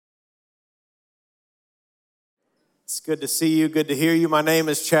It's good to see you, good to hear you. My name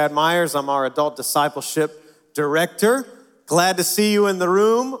is Chad Myers. I'm our adult discipleship director. Glad to see you in the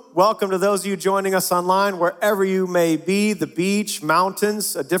room. Welcome to those of you joining us online, wherever you may be, the beach,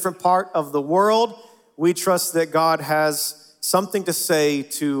 mountains, a different part of the world. We trust that God has something to say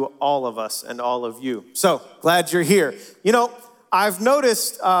to all of us and all of you. So glad you're here. You know, I've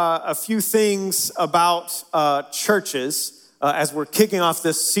noticed a few things about churches as we're kicking off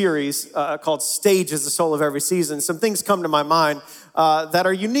this series called Stages, the Soul of Every Season. Some things come to my mind that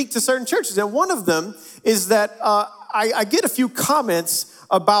are unique to certain churches. And one of them is that I get a few comments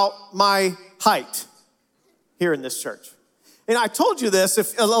about my height here in this church. And I told you this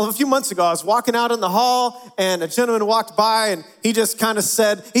a few months ago. I was walking out in the hall and a gentleman walked by and he just kind of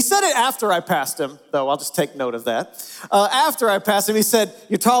said it after I passed him, though I'll just take note of that. After I passed him, he said,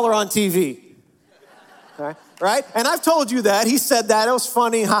 "You're taller on TV." Right? And I've told you that. He said that. It was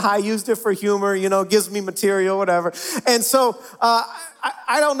funny. I used it for humor, gives me material, whatever. And so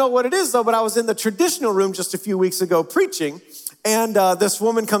I don't know what it is, though, but I was in the traditional room just a few weeks ago preaching. And this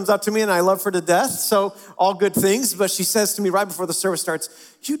woman comes up to me, and I love her to death, so all good things. But she says to me right before the service starts,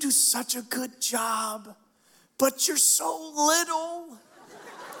 "You do such a good job, but you're so little."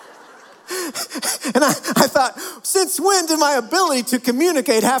 And I thought, since when did my ability to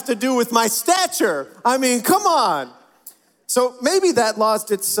communicate have to do with my stature? I mean, come on. So maybe that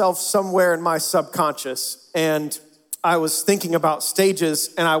lodged itself somewhere in my subconscious. And I was thinking about stages,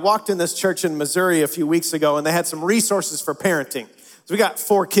 and I walked in this church in Missouri a few weeks ago, and they had some resources for parenting. So we got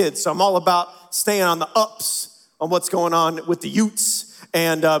 4 kids, so I'm all about staying on the ups on what's going on with the youths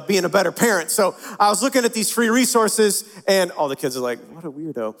and being a better parent. So I was looking at these free resources, and all the kids are like, "What a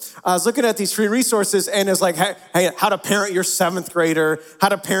weirdo." I was looking at these free resources, and it's like, hey, how to parent your 7th grader, how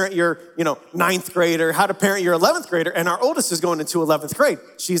to parent your 9th grader, how to parent your 11th grader, and our oldest is going into 11th grade.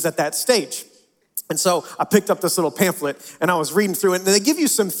 She's at that stage. And so I picked up this little pamphlet, and I was reading through it, and they give you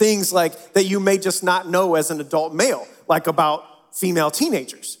some things like that you may just not know as an adult male, like about female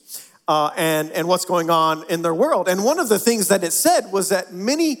teenagers. And what's going on in their world. And one of the things that it said was that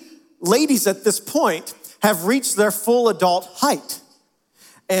many ladies at this point have reached their full adult height.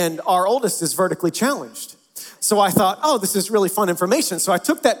 And our oldest is vertically challenged. So I thought, this is really fun information. So I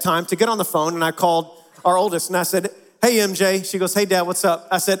took that time to get on the phone and I called our oldest and I said, "Hey, MJ." She goes, "Hey, Dad, what's up?"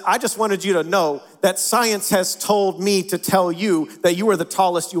 I said, "I just wanted you to know that science has told me to tell you that you are the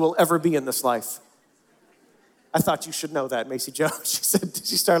tallest you will ever be in this life." "I thought you should know that, Macy Jo."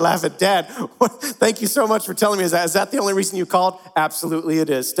 She started laughing. "Dad, thank you so much for telling me. Is that the only reason you called?" "Absolutely it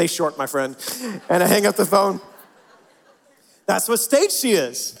is. Stay short, my friend." And I hang up the phone. That's what stage she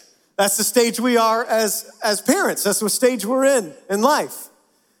is. That's the stage we are as parents. That's what stage we're in life.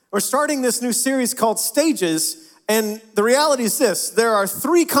 We're starting this new series called Stages. And the reality is this: there are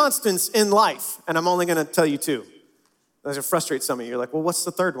 3 constants in life. And I'm only going to tell you 2. Those will frustrate some of you. You're like, "Well, what's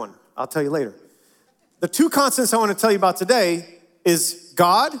the 3rd one?" I'll tell you later. The 2 constants I want to tell you about today is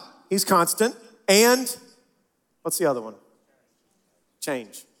God, he's constant, and what's the other one?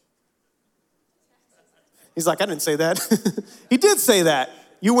 Change. He's like, "I didn't say that." He did say that.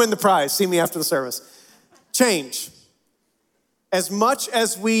 You win the prize. See me after the service. Change. As much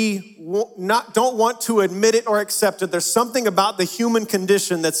as we don't want to admit it or accept it, there's something about the human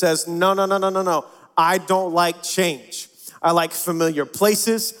condition that says, no. I don't like change. I like familiar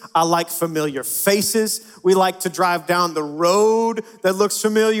places. I like familiar faces. We like to drive down the road that looks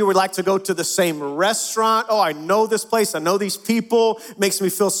familiar. We like to go to the same restaurant. "Oh, I know this place. I know these people." It makes me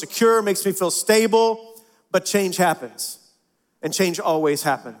feel secure, makes me feel stable. But change happens. And change always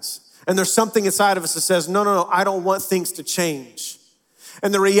happens. And there's something inside of us that says, no, I don't want things to change.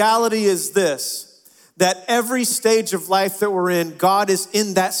 And the reality is this: that every stage of life that we're in, God is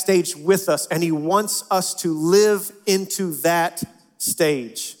in that stage with us, and he wants us to live into that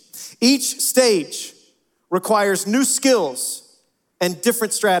stage. Each stage requires new skills and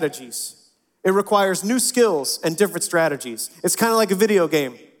different strategies. It requires new skills and different strategies. It's kind of like a video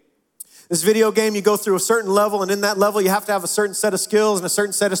game. This video game, you go through a certain level, and in that level, you have to have a certain set of skills and a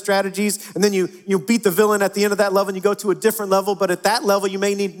certain set of strategies, and then you beat the villain at the end of that level, and you go to a different level, but at that level, you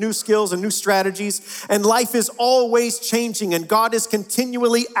may need new skills and new strategies, and life is always changing, and God is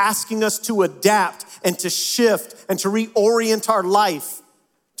continually asking us to adapt and to shift and to reorient our life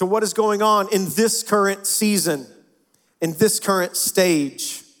to what is going on in this current season, in this current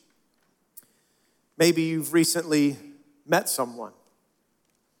stage. Maybe you've recently met someone.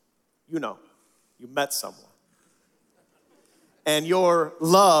 You met someone. And your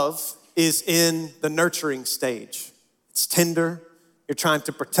love is in the nurturing stage. It's tender. You're trying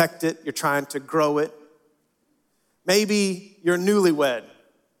to protect it. You're trying to grow it. Maybe you're newlywed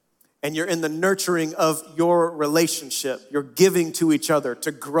and you're in the nurturing of your relationship. You're giving to each other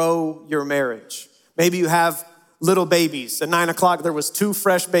to grow your marriage. Maybe you have little babies. At 9 o'clock, there was 2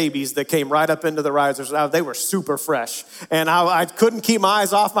 fresh babies that came right up into the risers. They were super fresh. And I couldn't keep my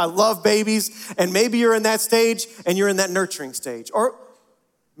eyes off them. I love babies. And maybe you're in that stage and you're in that nurturing stage. Or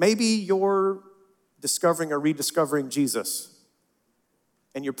maybe you're discovering or rediscovering Jesus.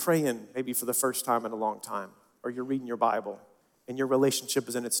 And you're praying maybe for the first time in a long time. Or you're reading your Bible and your relationship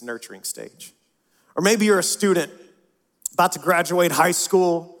is in its nurturing stage. Or maybe you're a student about to graduate high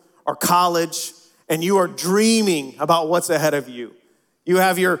school or college, and you are dreaming about what's ahead of you. You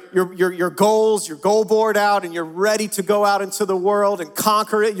have your goals, your goal board out, and you're ready to go out into the world and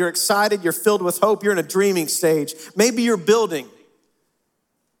conquer it. You're excited, you're filled with hope, you're in a dreaming stage. Maybe you're building.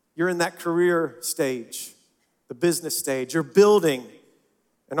 You're in that career stage, the business stage. You're building,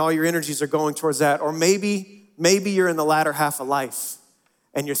 and all your energies are going towards that. Or maybe you're in the latter half of life,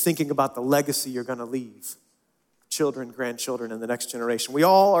 and you're thinking about the legacy you're gonna leave. Children, grandchildren, and the next generation. We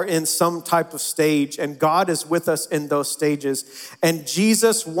all are in some type of stage, and God is with us in those stages. And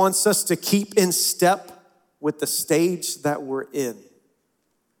Jesus wants us to keep in step with the stage that we're in.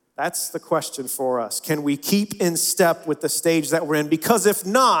 That's the question for us. Can we keep in step with the stage that we're in? Because if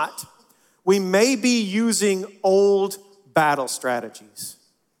not, we may be using old battle strategies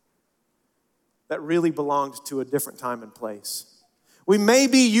that really belonged to a different time and place. We may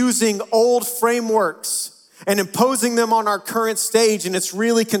be using old frameworks and imposing them on our current stage, and it's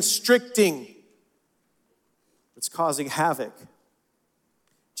really constricting. It's causing havoc.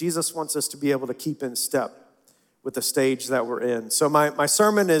 Jesus wants us to be able to keep in step with the stage that we're in. So my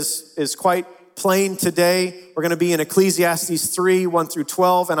sermon is quite plain today. We're gonna be in Ecclesiastes 3, 1 through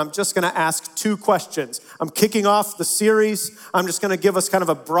 12, and I'm just gonna ask 2 questions. I'm kicking off the series. I'm just gonna give us kind of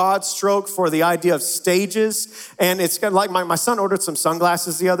a broad stroke for the idea of stages. And it's kind of like my son ordered some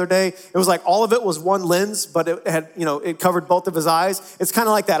sunglasses the other day. It was like all of it was one lens, but it had, it covered both of his eyes. It's kind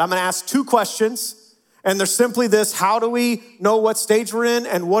of like that. I'm gonna ask 2 questions, and they're simply this: how do we know what stage we're in,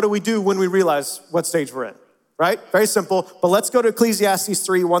 and what do we do when we realize what stage we're in? Right? Very simple. But let's go to Ecclesiastes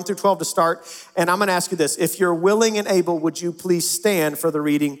 3, 1 through 12 to start. And I'm going to ask you this. If you're willing and able, would you please stand for the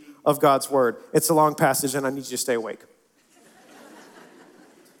reading of God's word? It's a long passage, and I need you to stay awake.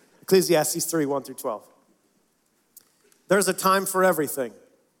 Ecclesiastes 3, 1 through 12. There's a time for everything,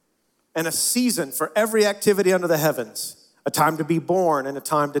 and a season for every activity under the heavens. A time to be born and a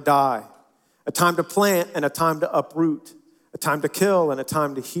time to die. A time to plant and a time to uproot. A time to kill and a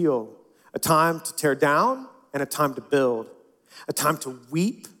time to heal. A time to tear down and a time to build, a time to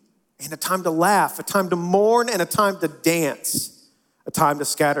weep and a time to laugh, a time to mourn and a time to dance, a time to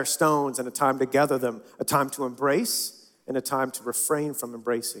scatter stones and a time to gather them, a time to embrace and a time to refrain from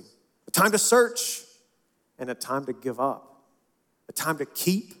embracing, a time to search and a time to give up, a time to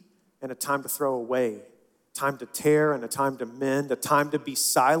keep and a time to throw away, a time to tear and a time to mend, a time to be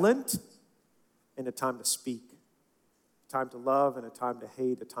silent and a time to speak. Time to love and a time to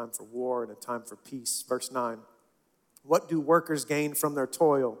hate, a time for war and a time for peace. Verse 9, what do workers gain from their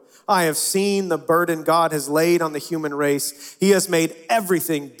toil? I have seen the burden God has laid on the human race. He has made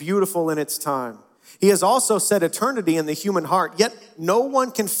everything beautiful in its time. He has also set eternity in the human heart, yet no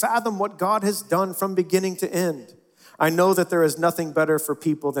one can fathom what God has done from beginning to end. I know that there is nothing better for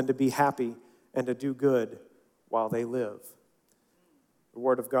people than to be happy and to do good while they live. The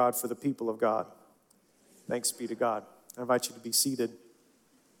word of God for the people of God. Thanks be to God. I invite you to be seated.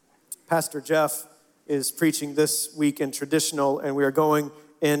 Pastor Jeff is preaching this week in traditional, and we are going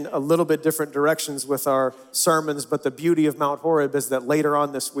in a little bit different directions with our sermons, but the beauty of Mount Horeb is that later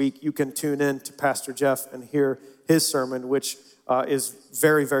on this week, you can tune in to Pastor Jeff and hear his sermon, which is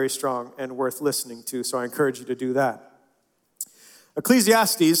very, very strong and worth listening to, so I encourage you to do that.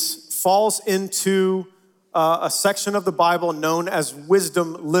 Ecclesiastes falls into a section of the Bible known as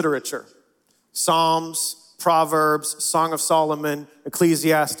wisdom literature. Psalms, Proverbs, Song of Solomon,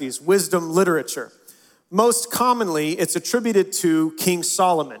 Ecclesiastes, wisdom literature. Most commonly, it's attributed to King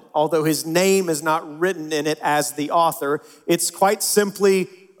Solomon, although his name is not written in it as the author. It's quite simply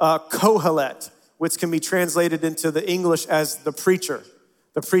Kohelet, which can be translated into the English as the preacher.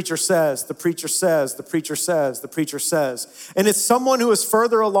 The preacher says, the preacher says, the preacher says, the preacher says. And it's someone who is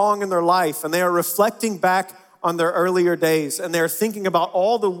further along in their life, and they are reflecting back on their earlier days, and they're thinking about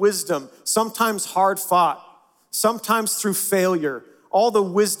all the wisdom, sometimes hard fought, sometimes through failure, all the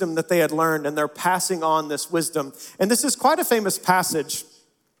wisdom that they had learned, and they're passing on this wisdom. And this is quite a famous passage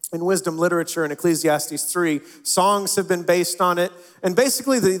in wisdom literature in Ecclesiastes 3. Songs have been based on it. And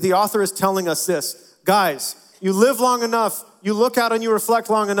basically the author is telling us this: guys, you live long enough, you look out and you reflect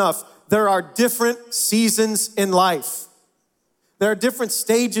long enough, there are different seasons in life. There are different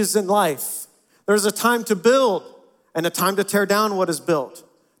stages in life. There's a time to build and a time to tear down what is built.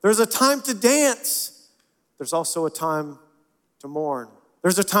 There's a time to dance. There's also a time to mourn.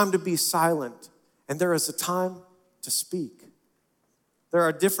 There's a time to be silent, and there is a time to speak. There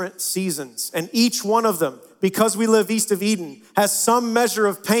are different seasons, and each one of them, because we live east of Eden, has some measure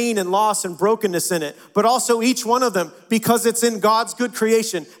of pain and loss and brokenness in it. But also each one of them, because it's in God's good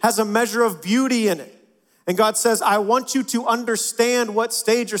creation, has a measure of beauty in it. And God says, I want you to understand what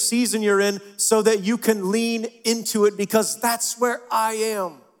stage or season you're in so that you can lean into it, because that's where I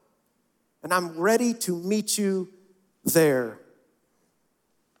am. And I'm ready to meet you there.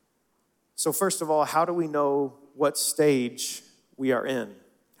 So first of all, how do we know what stage we are in?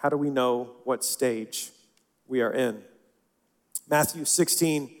 How do we know what stage we are in? Matthew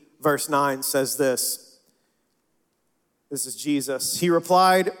 16, verse 9 says this. This is Jesus. He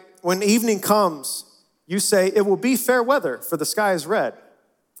replied, when evening comes, you say, it will be fair weather, for the sky is red.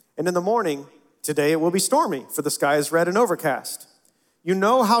 And in the morning, today it will be stormy, for the sky is red and overcast. You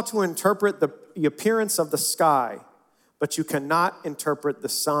know how to interpret the appearance of the sky, but you cannot interpret the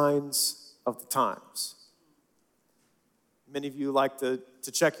signs of the times. Many of you like to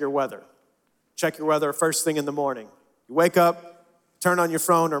check your weather. Check your weather first thing in the morning. You wake up, turn on your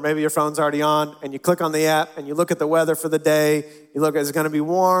phone, or maybe your phone's already on, and you click on the app, and you look at the weather for the day. You look, is it going to be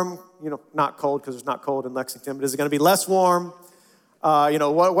warm? Not cold, because it's not cold in Lexington, but is it going to be less warm? What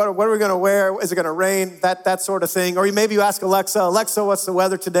are we going to wear? Is it going to rain? That sort of thing. Or maybe you ask Alexa, what's the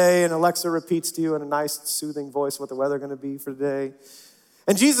weather today? And Alexa repeats to you in a nice, soothing voice what the weather going to be for today.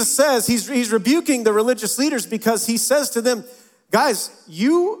 And Jesus says, he's rebuking the religious leaders because he says to them, guys,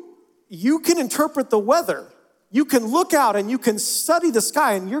 you can interpret the weather. You can look out and you can study the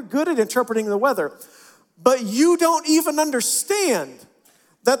sky, and you're good at interpreting the weather. But you don't even understand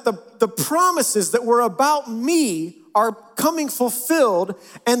that the promises that were about me are coming fulfilled,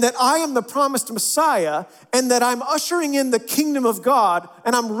 and that I am the promised Messiah, and that I'm ushering in the kingdom of God,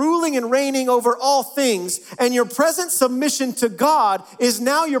 and I'm ruling and reigning over all things, and your present submission to God is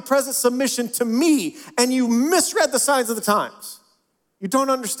now your present submission to me, and you misread the signs of the times. You don't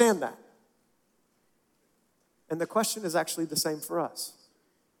understand that. And the question is actually the same for us.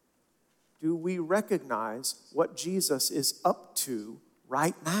 Do we recognize what Jesus is up to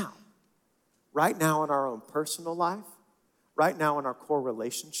right now? Right now in our own personal life, right now in our core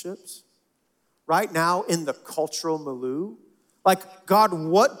relationships, right now in the cultural milieu. Like, God,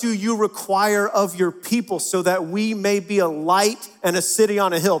 what do you require of your people so that we may be a light and a city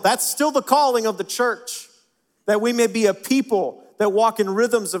on a hill? That's still the calling of the church, that we may be a people that walk in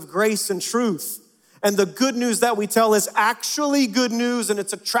rhythms of grace and truth. And the good news that we tell is actually good news, and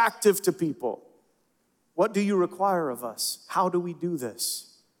it's attractive to people. What do you require of us? How do we do this?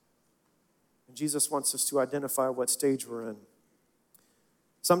 And Jesus wants us to identify what stage we're in.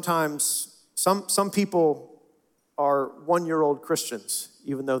 Sometimes, some people are one-year-old Christians,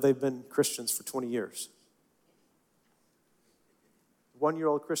 even though they've been Christians for 20 years.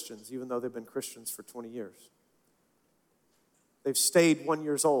 One-year-old Christians, even though they've been Christians for 20 years. They've stayed 1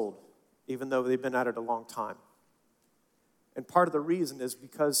 year old, even though they've been at it a long time. And part of the reason is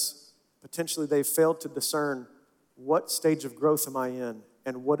because potentially they've failed to discern what stage of growth am I in,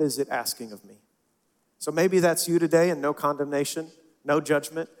 and what is it asking of me? So maybe that's you today, and no condemnation, no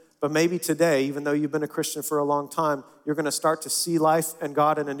judgment. But maybe today, even though you've been a Christian for a long time, you're going to start to see life and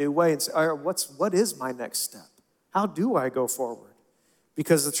God in a new way and say, all right, what is my next step? How do I go forward?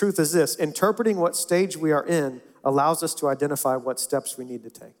 Because the truth is this, interpreting what stage we are in allows us to identify what steps we need to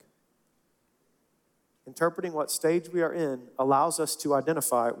take. Interpreting what stage we are in allows us to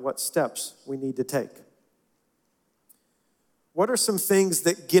identify what steps we need to take. What are some things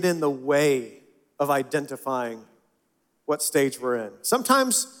that get in the way of identifying what stage we're in?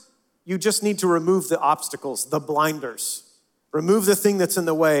 Sometimes you just need to remove the obstacles, the blinders. Remove the thing that's in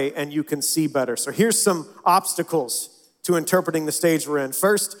the way and you can see better. So here's some obstacles to interpreting the stage we're in.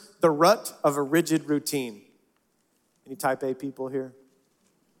 First, the rut of a rigid routine. Any type A people here?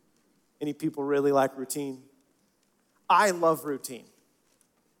 Any people really like routine? I love routine.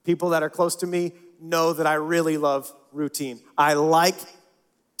 People that are close to me know that I really love routine. I like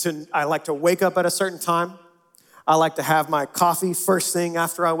to wake up at a certain time. I like to have my coffee first thing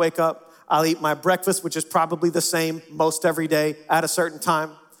after I wake up. I'll eat my breakfast, which is probably the same most every day at a certain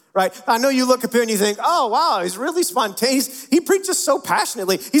time, right? I know you look up here and you think, oh, wow, he's really spontaneous. He preaches so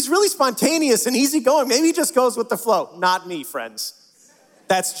passionately. He's really spontaneous and easygoing. Maybe he just goes with the flow. Not me, friends.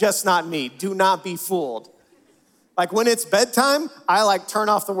 That's just not me. Do not be fooled. Like when it's bedtime, I turn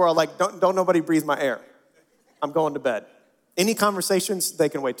off the world. Like don't nobody breathe my air. I'm going to bed. Any conversations, they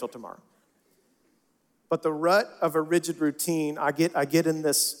can wait till tomorrow. But the rut of a rigid routine, I get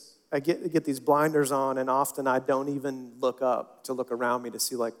these blinders on, and often I don't even look up to look around me to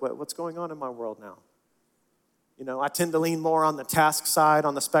see like what's going on in my world now. You know, I tend to lean more on the task side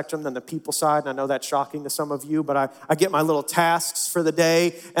on the spectrum than the people side, and I know that's shocking to some of you, but I get my little tasks for the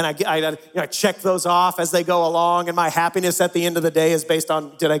day, and I check those off as they go along, and my happiness at the end of the day is based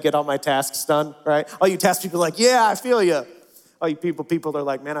on, did I get all my tasks done, right? All you task people are like, yeah, I feel you. All you people are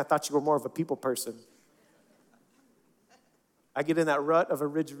like, man, I thought you were more of a people person. I get in that rut of a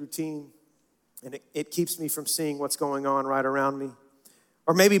rigid routine, and it keeps me from seeing what's going on right around me.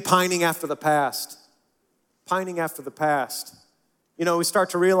 Or maybe pining after the past. Pining after the past. You know, we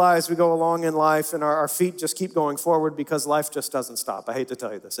start to realize we go along in life and our feet just keep going forward because life just doesn't stop. I hate to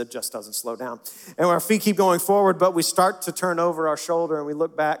tell you this, it just doesn't slow down. And our feet keep going forward, but we start to turn over our shoulder and we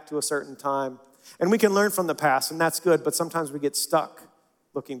look back to a certain time. And we can learn from the past, and that's good, but sometimes we get stuck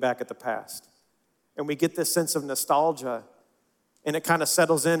looking back at the past. And we get this sense of nostalgia, and it kind of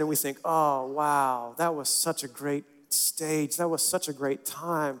settles in and we think, oh, wow, that was such a great stage. That was such a great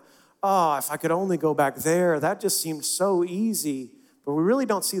time. Oh, if I could only go back there, that just seemed so easy. But we really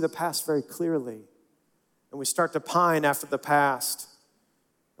don't see the past very clearly. And we start to pine after the past.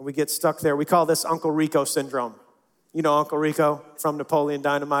 And we get stuck there. We call this Uncle Rico syndrome. You know Uncle Rico from Napoleon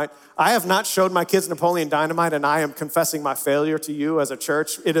Dynamite. I have not showed my kids Napoleon Dynamite, and I am confessing my failure to you as a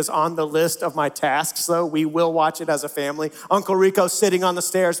church. It is on the list of my tasks, though. We will watch it as a family. Uncle Rico sitting on the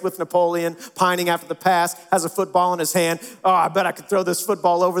stairs with Napoleon, pining after the past, has a football in his hand. Oh, I bet I could throw this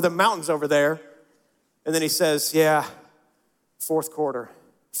football over the mountains over there. And then he says, yeah, fourth quarter.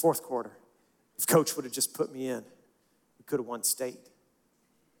 If coach would have just put me in, we could have won state.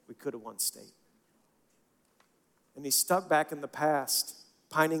 And he's stuck back in the past,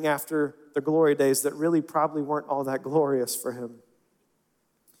 pining after the glory days that really probably weren't all that glorious for him.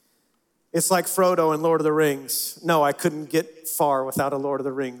 It's like Frodo in Lord of the Rings. No, I couldn't get far without a Lord of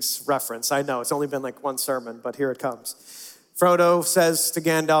the Rings reference. I know, it's only been like one sermon, but here it comes. Frodo says to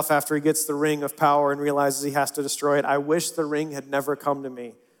Gandalf after he gets the ring of power and realizes he has to destroy it, I wish the ring had never come to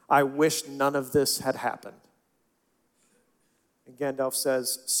me. I wish none of this had happened. And Gandalf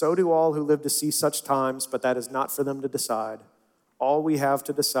says, so do all who live to see such times, but that is not for them to decide. All we have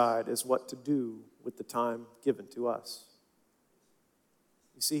to decide is what to do with the time given to us.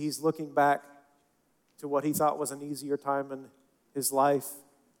 You see, he's looking back to what he thought was an easier time in his life.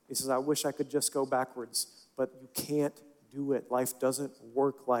 He says, I wish I could just go backwards, but you can't do it. Life doesn't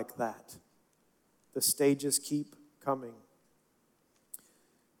work like that. The stages keep coming.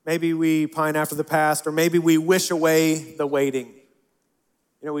 Maybe we pine after the past, or maybe we wish away the waiting.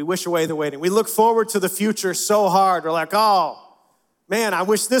 You know, we wish away the waiting. We look forward to the future so hard. We're like, oh, man, I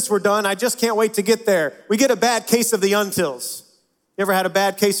wish this were done. I just can't wait to get there. We get a bad case of the untils. You ever had a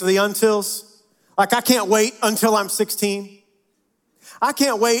bad case of the untils? Like, I can't wait until I'm 16. I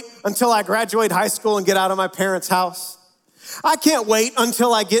can't wait until I graduate high school and get out of my parents' house. I can't wait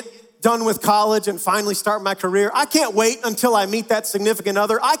until I get done with college and finally start my career. I can't wait until I meet that significant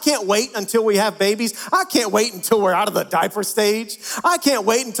other. I can't wait until we have babies. I can't wait until we're out of the diaper stage. I can't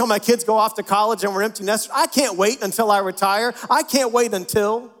wait until my kids go off to college and we're empty nesters. I can't wait until I retire. I can't wait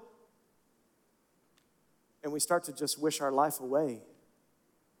until. And we start to just wish our life away.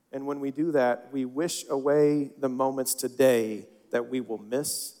 And when we do that, we wish away the moments today that we will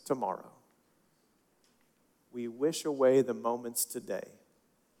miss tomorrow. We wish away the moments today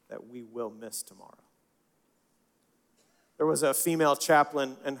that we will miss tomorrow. There was a female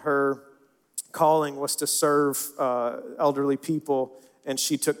chaplain, and her calling was to serve elderly people, and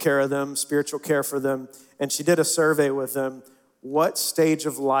she took care of them, spiritual care for them, and she did a survey with them. What stage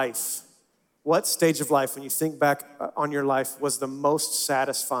of life, when you think back on your life, was the most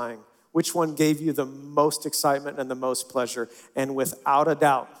satisfying? Which one gave you the most excitement and the most pleasure? And without a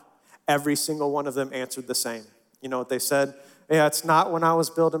doubt, every single one of them answered the same. You know what they said? Yeah, it's not when I was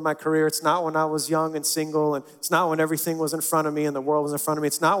building my career. It's not when I was young and single. And it's not when everything was in front of me and the world was in front of me.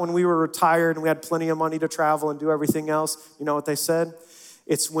 It's not when we were retired and we had plenty of money to travel and do everything else. You know what they said?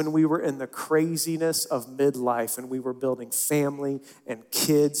 It's when we were in the craziness of midlife and we were building family and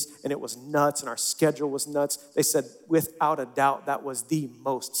kids and it was nuts and our schedule was nuts. They said, without a doubt, that was the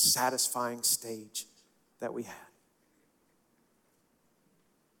most satisfying stage that we had.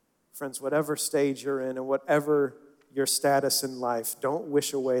 Friends, whatever stage you're in and whatever your status in life, don't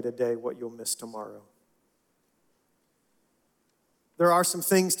wish away today what you'll miss tomorrow. There are some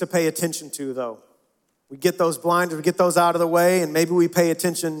things to pay attention to, though. We get those blinders, we get those out of the way, and maybe we pay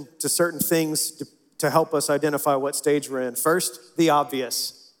attention to certain things to help us identify what stage we're in. First, the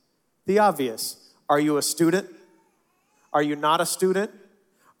obvious. The obvious. Are you a student? Are you not a student?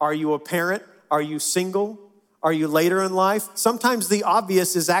 Are you a parent? Are you single? Are you later in life? Sometimes the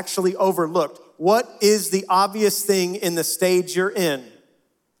obvious is actually overlooked. What is the obvious thing in the stage you're in?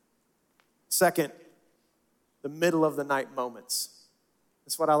 Second, the middle of the night moments.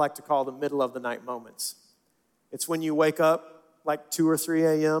 That's what I like to call the middle of the night moments. It's when you wake up like 2 or 3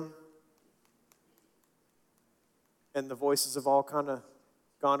 a.m. and the voices have all kind of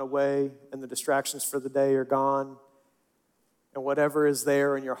gone away and the distractions for the day are gone. And whatever is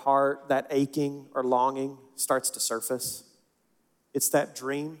there in your heart, that aching or longing starts to surface. It's that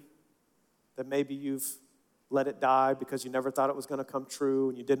dream that maybe you've let it die because you never thought it was going to come true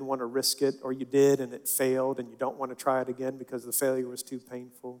and you didn't want to risk it, or you did and it failed and you don't want to try it again because the failure was too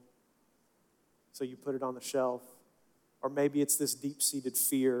painful. So you put it on the shelf. Or maybe it's this deep-seated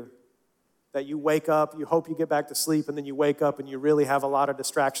fear that you wake up, you hope you get back to sleep, and then you wake up and you really have a lot of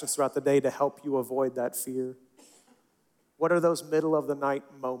distractions throughout the day to help you avoid that fear. What are those middle of the night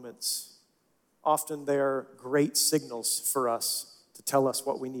moments? Often they're great signals for us to tell us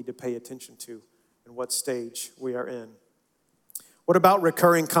what we need to pay attention to and what stage we are in. What about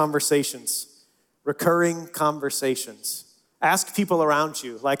recurring conversations? Recurring conversations. Ask people around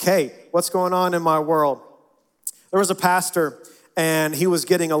you, like, hey, what's going on in my world? There was a pastor, and he was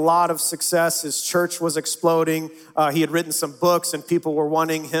getting a lot of success. His church was exploding. He had written some books, and people were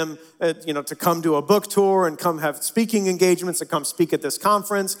wanting him, to come do a book tour and come have speaking engagements and come speak at this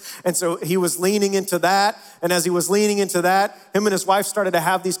conference. And so he was leaning into that. And as he was leaning into that, him and his wife started to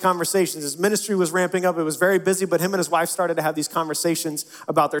have these conversations. His ministry was ramping up. It was very busy, but him and his wife started to have these conversations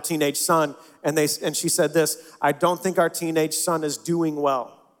about their teenage son. And she said this, I don't think our teenage son is doing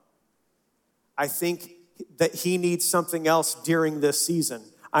well. I think that he needs something else during this season.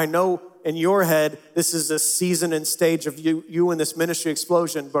 I know in your head, this is a season and stage of you in this ministry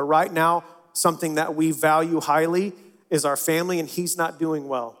explosion, but right now, something that we value highly is our family, and he's not doing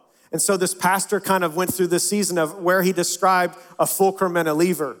well. And so this pastor kind of went through this season of where he described a fulcrum and a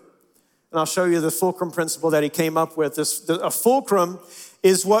lever. And I'll show you the fulcrum principle that he came up with. A fulcrum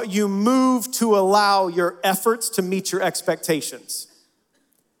is what you move to allow your efforts to meet your expectations.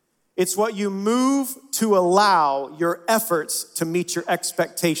 It's what you move to allow your efforts to meet your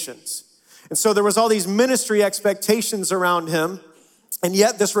expectations. And so there was all these ministry expectations around him, and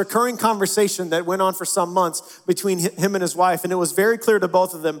yet this recurring conversation that went on for some months between him and his wife, and it was very clear to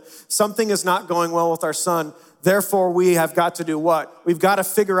both of them, something is not going well with our son, therefore we have got to do what? We've got to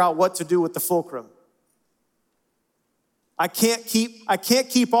figure out what to do with the fulcrum. I can't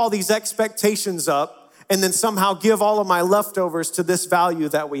keep all these expectations up and then somehow give all of my leftovers to this value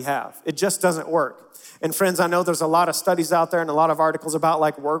that we have. It just doesn't work. And friends, I know there's a lot of studies out there and a lot of articles about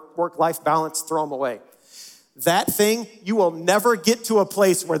like work-life balance, throw them away. That thing, you will never get to a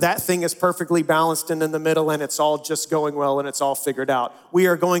place where that thing is perfectly balanced and in the middle and it's all just going well and it's all figured out. We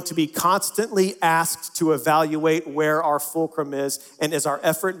are going to be constantly asked to evaluate where our fulcrum is and is our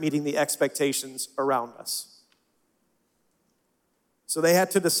effort meeting the expectations around us. So they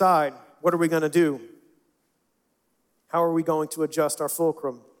had to decide, what are we going to do? How are we going to adjust our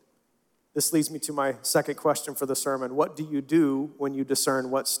fulcrum? This leads me to my second question for the sermon. What do you do when you discern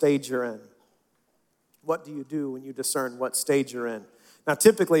what stage you're in? What do you do when you discern what stage you're in? Now,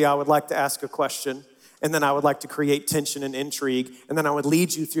 typically, I would like to ask a question, and then I would like to create tension and intrigue, and then I would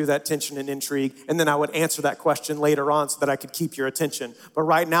lead you through that tension and intrigue, and then I would answer that question later on so that I could keep your attention. But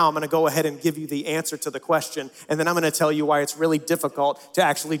right now, I'm going to go ahead and give you the answer to the question, and then I'm going to tell you why it's really difficult to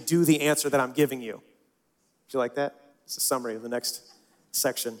actually do the answer that I'm giving you. Did you like that? It's a summary of the next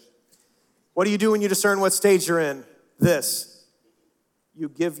section. What do you do when you discern what stage you're in? This. You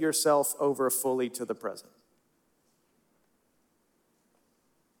give yourself over fully to the present.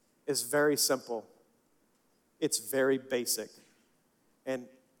 It's very simple. It's very basic. And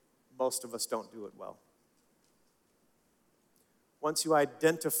most of us don't do it well. Once you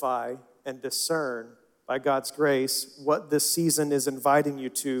identify and discern by God's grace what this season is inviting you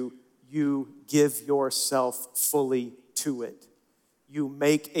to, you give yourself fully to it. You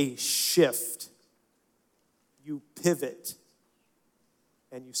make a shift. You pivot.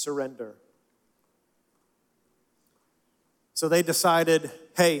 And you surrender. So they decided,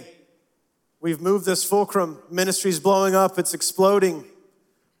 hey, we've moved this fulcrum. Ministry's blowing up. It's exploding.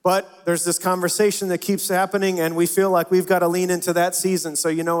 But there's this conversation that keeps happening, and we feel like we've got to lean into that season. So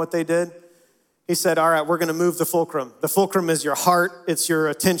you know what they did? He said, all right, we're going to move the fulcrum. The fulcrum is your heart. It's your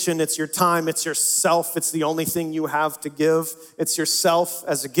attention. It's your time. It's yourself. It's the only thing you have to give. It's yourself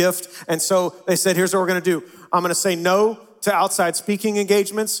as a gift. And so they said, here's what we're going to do. I'm going to say no to outside speaking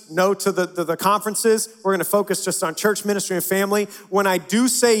engagements, no to the conferences. We're going to focus just on church ministry and family. When I do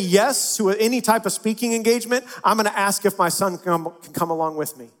say yes to any type of speaking engagement, I'm going to ask if my son can come along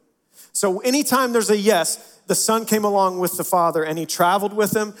with me. So anytime there's a yes, the son came along with the father and he traveled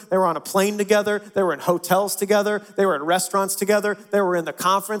with him. They were on a plane together. They were in hotels together. They were at restaurants together. They were in the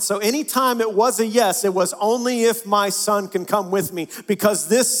conference. So anytime it was a yes, it was only if my son can come with me, because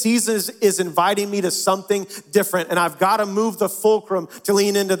this season is inviting me to something different, and I've got to move the fulcrum to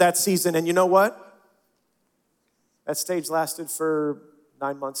lean into that season. And you know what? That stage lasted for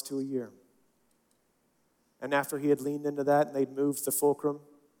 9 months to a year. And after he had leaned into that and they'd moved the fulcrum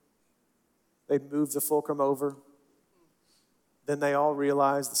over. Then they all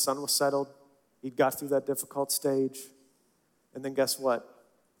realized the son was settled. He'd got through that difficult stage. And then guess what?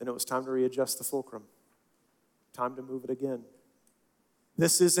 Then it was time to readjust the fulcrum. Time to move it again.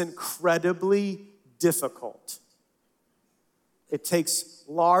 This is incredibly difficult. It takes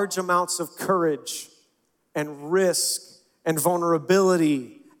large amounts of courage and risk and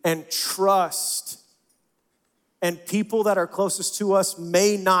vulnerability and trust. And people that are closest to us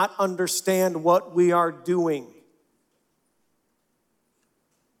may not understand what we are doing.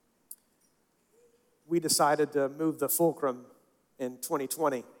 We decided to move the fulcrum in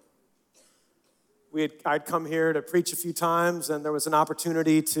 2020. I'd come here to preach a few times, and there was an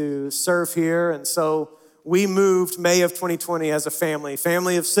opportunity to serve here. And so we moved May of 2020 as a family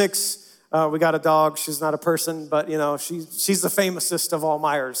of 6. We got a dog. She's not a person, but she's the famousest of all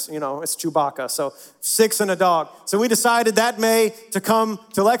Myers. It's Chewbacca. So 6 and a dog. So we decided that May to come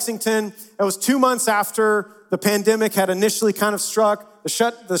to Lexington. It was 2 months after the pandemic had initially kind of struck,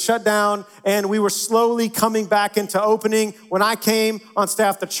 the shutdown, and we were slowly coming back into opening. When I came on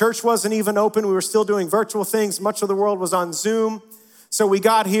staff, the church wasn't even open. We were still doing virtual things. Much of the world was on Zoom. So we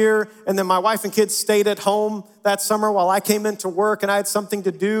got here, and then my wife and kids stayed at home that summer while I came into work, and I had something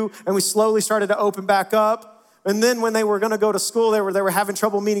to do, and we slowly started to open back up. And then when they were gonna go to school, they were having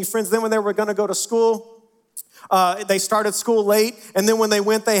trouble meeting friends. Then when they were gonna go to school, they started school late, and then when they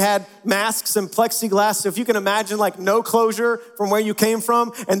went, they had masks and plexiglass. So if you can imagine, like, no closure from where you came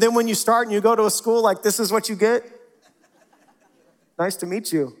from, and then when you start and you go to a school, like, this is what you get. Nice to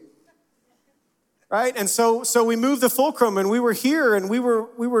meet you. Right? And so we moved the fulcrum, and we were here, and we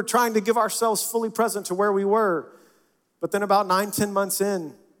were trying to give ourselves fully present to where we were. But then about 9-10 months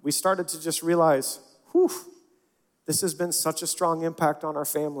in, we started to just realize, this has been such a strong impact on our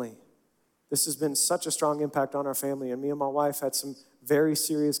family. This has been such a strong impact on our family. And me and my wife had some very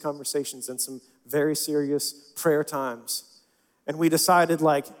serious conversations and some very serious prayer times. And we decided,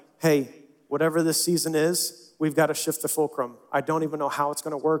 hey, whatever this season is, we've got to shift the fulcrum. I don't even know how it's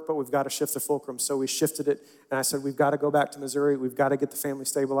going to work, but we've got to shift the fulcrum. So we shifted it, and I said, we've got to go back to Missouri. We've got to get the family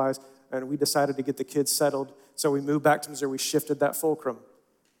stabilized, and we decided to get the kids settled. So we moved back to Missouri. We shifted that fulcrum,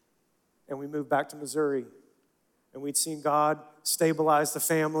 and we moved back to Missouri. And we'd seen God stabilize the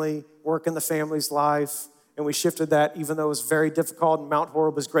family, work in the family's life, and we shifted that even though it was very difficult, and Mount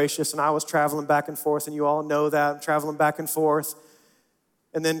Horeb was gracious, and I was traveling back and forth, and you all know that, I'm traveling back and forth.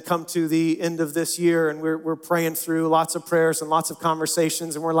 And then come to the end of this year, and we're praying through lots of prayers and lots of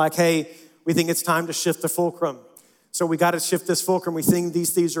conversations, and we're like, hey, we think it's time to shift the fulcrum. So we got to shift this fulcrum. We think these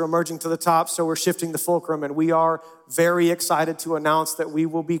thieves are emerging to the top, so we're shifting the fulcrum, and we are very excited to announce that we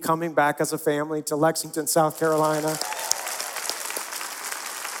will be coming back as a family to Lexington, South Carolina.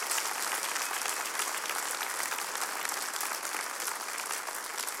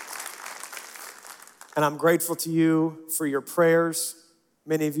 And I'm grateful to you for your prayers.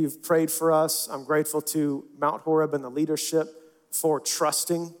 Many of you have prayed for us. I'm grateful to Mount Horeb and the leadership for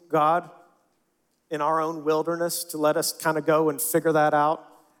trusting God in our own wilderness to let us kind of go and figure that out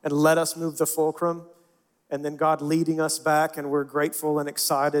and let us move the fulcrum. And then God leading us back, and we're grateful and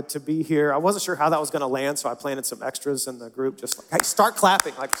excited to be here. I wasn't sure how that was going to land, so I planted some extras in the group, just like, hey, start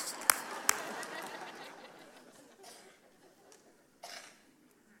clapping.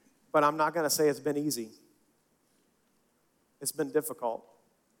 But I'm not going to say it's been easy. It's been difficult.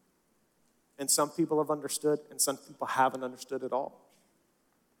 And some people have understood, and some people haven't understood at all.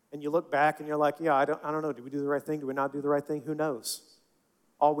 And you look back and you're like, yeah, I don't know. Did we do the right thing? Did we not do the right thing? Who knows?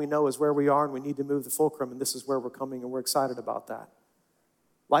 All we know is where we are, and we need to move the fulcrum, and this is where we're coming, and we're excited about that.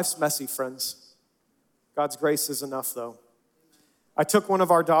 Life's messy, friends. God's grace is enough, though. I took one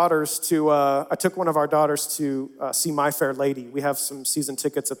of our daughters to see My Fair Lady. We have some season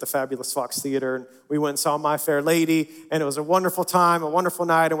tickets at the Fabulous Fox Theater, and we went and saw My Fair Lady, and it was a wonderful time, a wonderful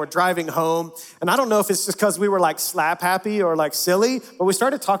night, and we're driving home. And I don't know if it's just because we were like slap happy or like silly, but we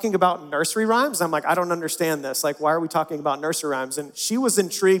started talking about nursery rhymes. I'm like, I don't understand this. Like, why are we talking about nursery rhymes? And she was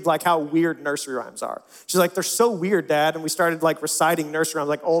intrigued like how weird nursery rhymes are. She's like, they're so weird, Dad. And we started like reciting nursery rhymes,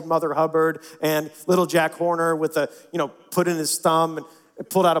 like Old Mother Hubbard and Little Jack Horner with the, put in his thumb and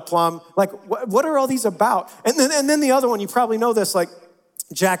pulled out a plum. Like, what are all these about? And then the other one, you probably know this, like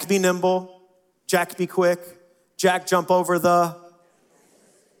Jack, be nimble. Jack, be quick. Jack, jump over the...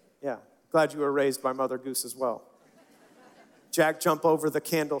 Yeah, glad you were raised by Mother Goose as well. Jack, jump over the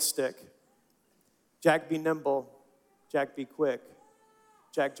candlestick. Jack, be nimble. Jack, be quick.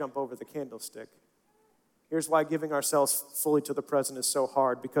 Jack, jump over the candlestick. Here's why giving ourselves fully to the present is so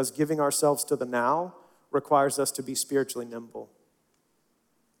hard, because giving ourselves to the now requires us to be spiritually nimble.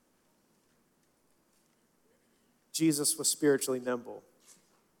 Jesus was spiritually nimble.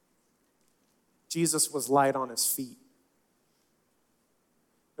 Jesus was light on his feet.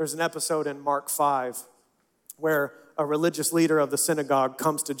 There's an episode in Mark 5 where a religious leader of the synagogue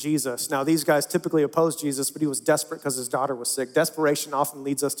comes to Jesus. Now, these guys typically oppose Jesus, but he was desperate because his daughter was sick. Desperation often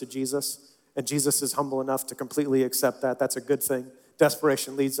leads us to Jesus, and Jesus is humble enough to completely accept that. That's a good thing.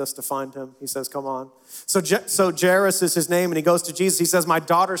 Desperation leads us to find him. He says, come on. So Jairus is his name, and he goes to Jesus. He says, my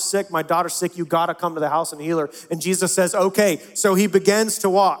daughter's sick. You got to come to the house and heal her. And Jesus says, okay. So he begins to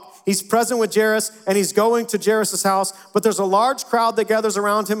walk. He's present with Jairus, and he's going to Jairus' house, but there's a large crowd that gathers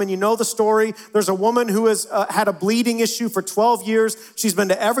around him, and you know the story. There's a woman who has had a bleeding issue for 12 years. She's been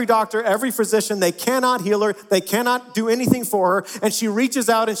to every doctor, every physician. They cannot heal her. They cannot do anything for her, and she reaches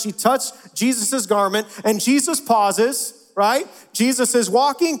out, and she touched Jesus' garment, and Jesus pauses, right? Jesus is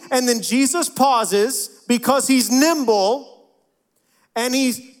walking, and then Jesus pauses because he's nimble, and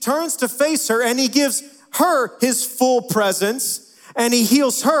he turns to face her, and he gives her his full presence. And he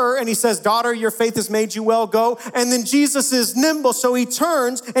heals her, and he says, daughter, your faith has made you well, go. And then Jesus is nimble, so he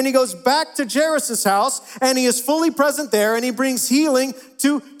turns, and he goes back to Jairus' house, and he is fully present there, and he brings healing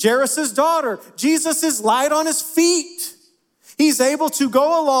to Jairus' daughter. Jesus is light on his feet. He's able to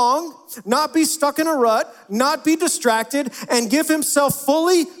go along, not be stuck in a rut, not be distracted, and give himself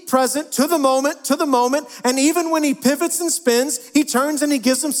fully present to the moment. And even when he pivots and spins, he turns and he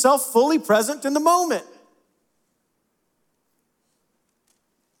gives himself fully present in the moment.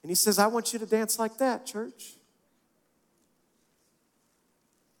 And he says, I want you to dance like that, church.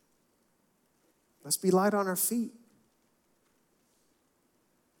 Let's be light on our feet.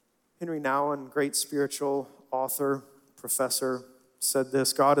 Henry Nouwen, great spiritual author, professor, said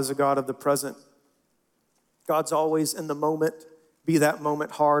this: God is a God of the present. God's always in the moment, be that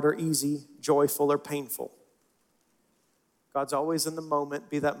moment hard or easy, joyful or painful. God's always in the moment,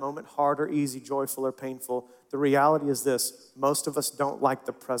 be that moment hard or easy, joyful or painful. The reality is this: most of us don't like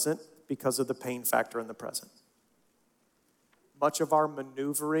the present because of the pain factor in the present. Much of our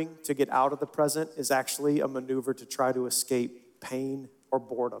maneuvering to get out of the present is actually a maneuver to try to escape pain or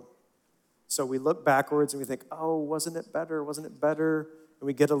boredom. So we look backwards and we think, oh, wasn't it better? Wasn't it better? And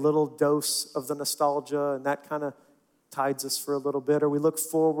we get a little dose of the nostalgia, and that kind of tides us for a little bit. Or we look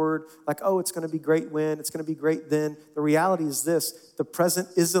forward like, oh, it's going to be great when, it's going to be great then. The reality is this: the present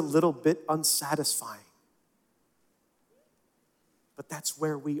is a little bit unsatisfying. But that's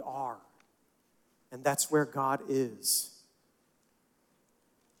where we are. And that's where God is.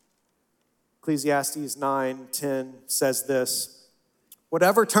 Ecclesiastes 9:10 says this: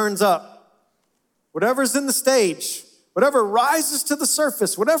 whatever turns up, whatever's in the stage, whatever rises to the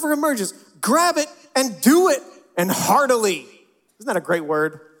surface, whatever emerges, grab it and do it, and heartily. Isn't that a great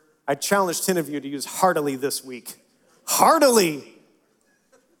word? I challenge 10 of you to use heartily this week. Heartily.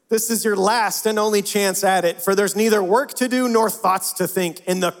 This is your last and only chance at it, for there's neither work to do nor thoughts to think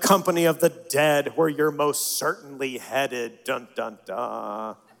in the company of the dead, where you're most certainly headed. Dun, dun,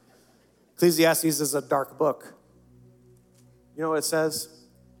 dun. Ecclesiastes is a dark book. You know what it says?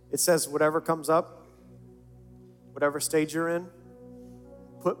 It says whatever comes up, whatever stage you're in,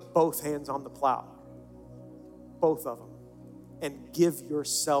 put both hands on the plow. Both of them, and give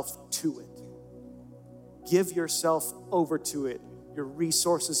yourself to it. Give yourself over to it. Your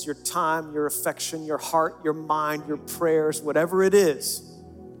resources, your time, your affection, your heart, your mind, your prayers, whatever it is,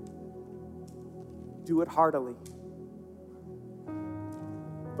 do it heartily.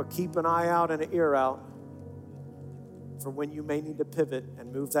 But keep an eye out and an ear out for when you may need to pivot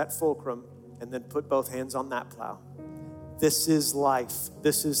and move that fulcrum, and then put both hands on that plow. This is life.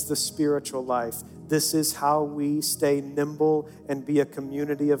 This is the spiritual life. This is how we stay nimble and be a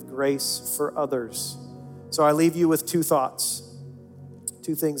community of grace for others. So I leave you with two thoughts,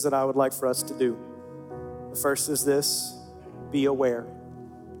 two things that I would like for us to do. The first is this: be aware.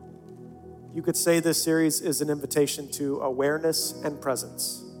 You could say this series is an invitation to awareness and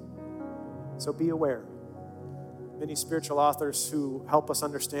presence. So be aware. Many spiritual authors who help us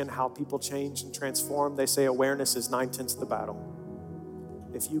understand how people change and transform, they say awareness is 9/10 of the battle.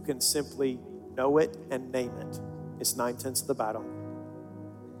 If you can simply know it and name it, it's 9/10 of the battle.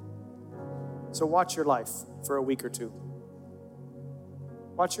 So watch your life for a week or two.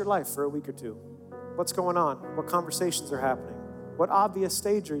 Watch your life for a week or two. What's going on? What conversations are happening? What obvious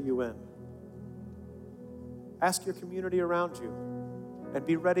stage are you in? Ask your community around you and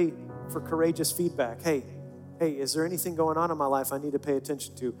be ready for courageous feedback. Hey, is there anything going on in my life I need to pay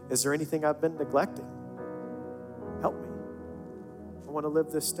attention to? Is there anything I've been neglecting? Help me. I want to live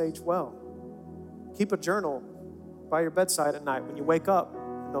this stage well. Keep a journal by your bedside at night. When you wake up,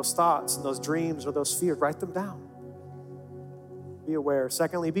 and those thoughts and those dreams or those fears, write them down. Be aware.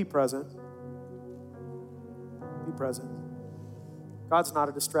 Secondly, be present. Be present. God's not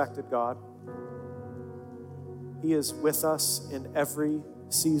a distracted God. He is with us in every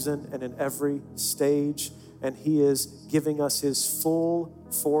season and in every stage, and He is giving us His full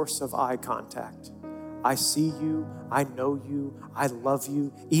force of eye contact. I see you, I know you, I love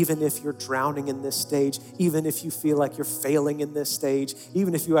you, even if you're drowning in this stage, even if you feel like you're failing in this stage,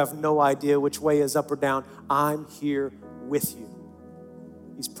 even if you have no idea which way is up or down, I'm here with you.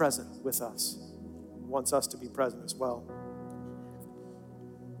 He's present with us. He wants us to be present as well.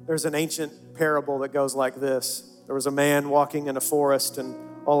 There's an ancient parable that goes like this. There was a man walking in a forest, and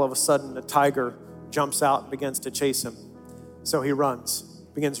all of a sudden a tiger jumps out and begins to chase him. So he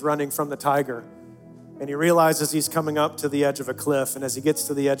begins running from the tiger. And he realizes he's coming up to the edge of a cliff. And as he gets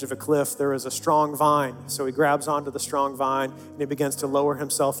to the edge of a cliff, there is a strong vine. So he grabs onto the strong vine and he begins to lower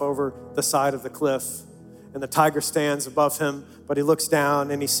himself over the side of the cliff. And the tiger stands above him, but he looks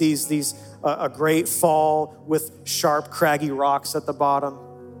down and he sees a great fall with sharp, craggy rocks at the bottom.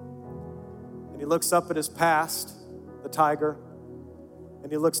 And he looks up at his past, the tiger,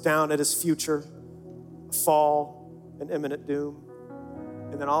 and he looks down at his future, a fall and imminent doom.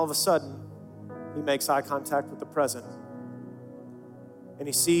 And then all of a sudden, he makes eye contact with the present. And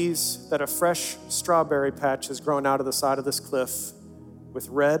he sees that a fresh strawberry patch has grown out of the side of this cliff with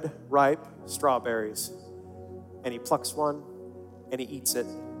red, ripe strawberries. And he plucks one and he eats it.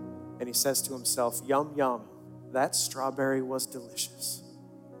 And he says to himself, yum, yum, that strawberry was delicious.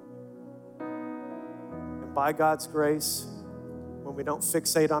 And by God's grace, when we don't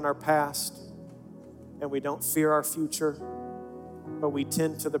fixate on our past and we don't fear our future, but we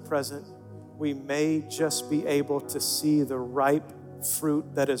tend to the present, we may just be able to see the ripe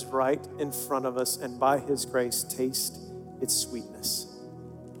fruit that is right in front of us, and by His grace, taste its sweetness.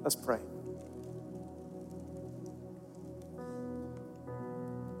 Let's pray.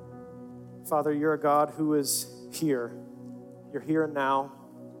 Father, you're a God who is here. You're here and now,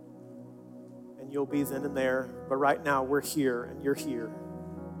 and you'll be then and there. But right now, we're here, and you're here.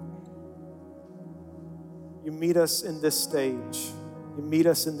 You meet us in this stage. You meet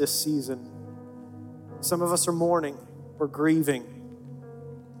us in this season. Some of us are mourning, we're grieving.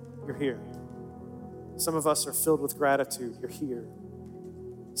 You're here. Some of us are filled with gratitude. You're here.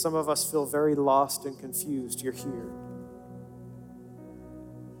 Some of us feel very lost and confused. You're here.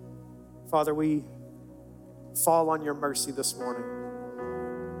 Father, we fall on your mercy this morning.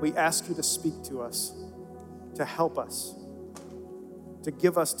 We ask you to speak to us, to help us, to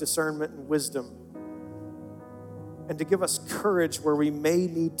give us discernment and wisdom, and to give us courage where we may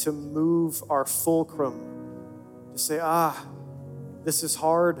need to move our fulcrum to say, this is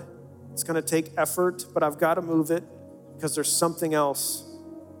hard. It's going to take effort, but I've got to move it because there's something else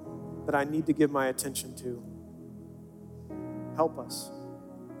that I need to give my attention to. Help us.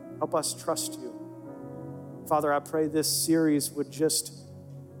 Help us trust you. Father, I pray this series would just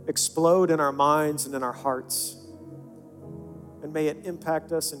explode in our minds and in our hearts. And may it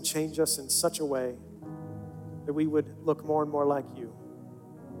impact us and change us in such a way that we would look more and more like you.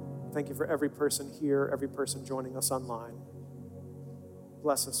 Thank you for every person here, every person joining us online.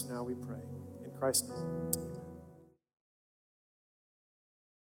 Bless us now, we pray. In Christ's name.